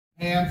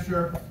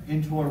Hampshire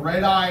into a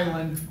red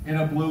island in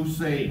a blue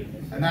sea.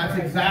 And that's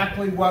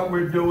exactly what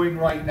we're doing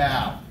right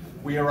now.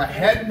 We are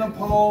ahead in the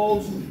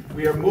polls.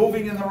 We are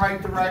moving in the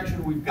right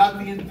direction. We've got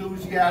the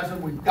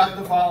enthusiasm. We've got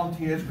the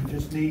volunteers. We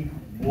just need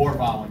more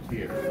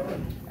volunteers.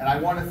 And I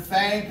want to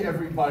thank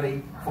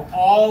everybody for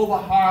all the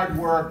hard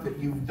work that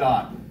you've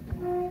done.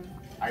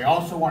 I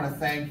also want to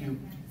thank you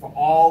for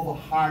all the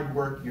hard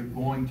work you're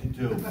going to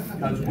do,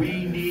 because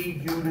we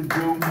need you to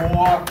do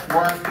more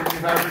work than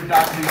you've ever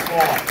done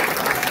before.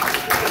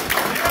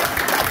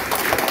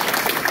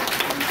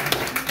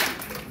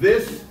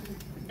 This,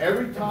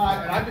 every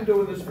time, and I've been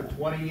doing this for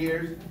 20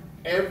 years,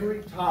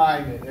 every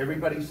time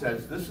everybody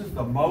says, this is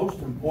the most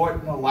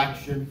important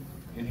election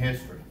in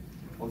history.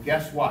 Well,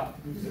 guess what?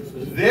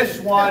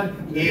 This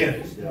one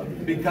is.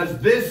 Because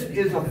this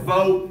is a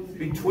vote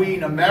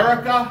between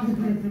America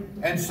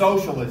and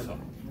socialism.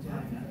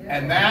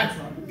 And that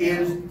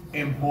is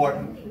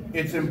important.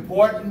 It's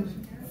important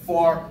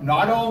for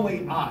not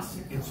only us,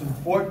 it's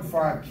important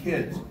for our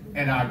kids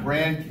and our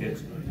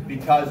grandkids.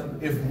 Because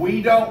if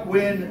we don't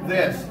win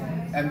this,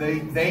 and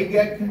they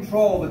get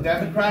control, the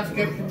Democrats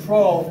get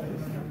control,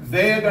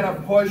 they're going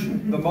to push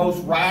the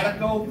most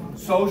radical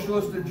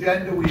socialist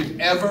agenda we've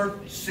ever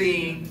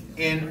seen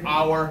in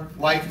our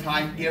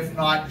lifetime, if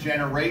not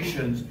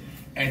generations.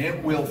 And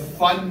it will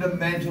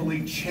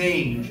fundamentally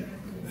change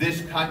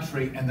this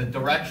country and the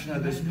direction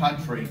of this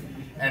country,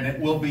 and it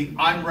will be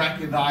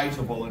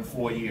unrecognizable in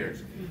 4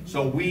 years.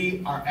 So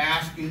we are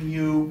asking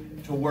you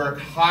to work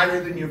harder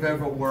than you've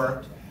ever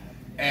worked.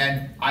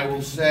 And I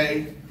will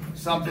say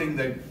something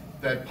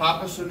that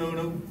Papa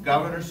Sununu,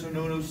 Governor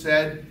Sununu,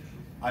 said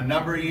a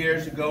number of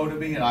years ago to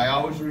me, and I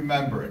always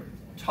remember it.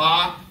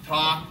 Talk,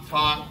 talk,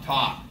 talk,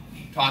 talk.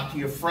 Talk to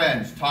your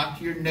friends, talk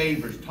to your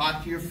neighbors,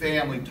 talk to your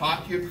family,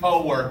 talk to your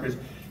co-workers,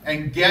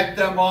 and get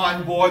them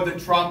on board the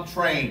Trump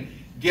train.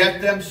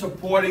 Get them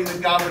supporting the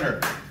governor.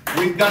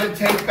 We've got to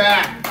take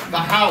back the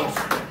House,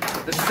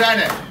 the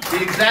Senate,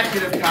 the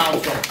Executive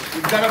Council.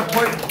 We've got to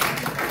put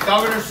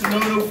Governor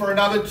Sununu for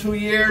another 2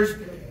 years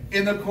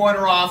in the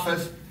corner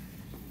office,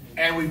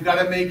 and we've got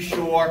to make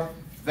sure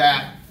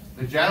that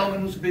the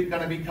gentleman who's going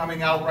to be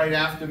coming out right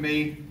after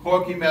me,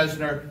 Corky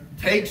Messner,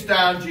 takes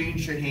down Gene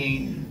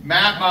Shaheen,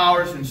 Matt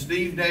Mowers and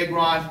Steve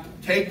Negron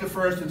take the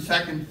first and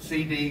second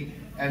CD,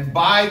 and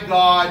by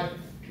God,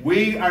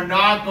 we are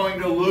not going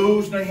to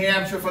lose New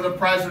Hampshire for the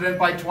president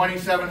by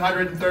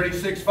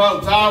 2,736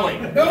 votes, are we?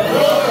 No.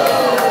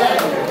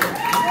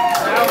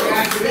 Now we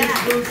have to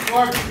introduce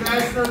Corky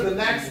Messner, the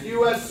next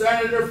U.S.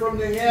 Senator from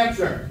New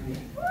Hampshire.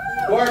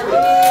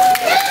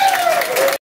 Corky.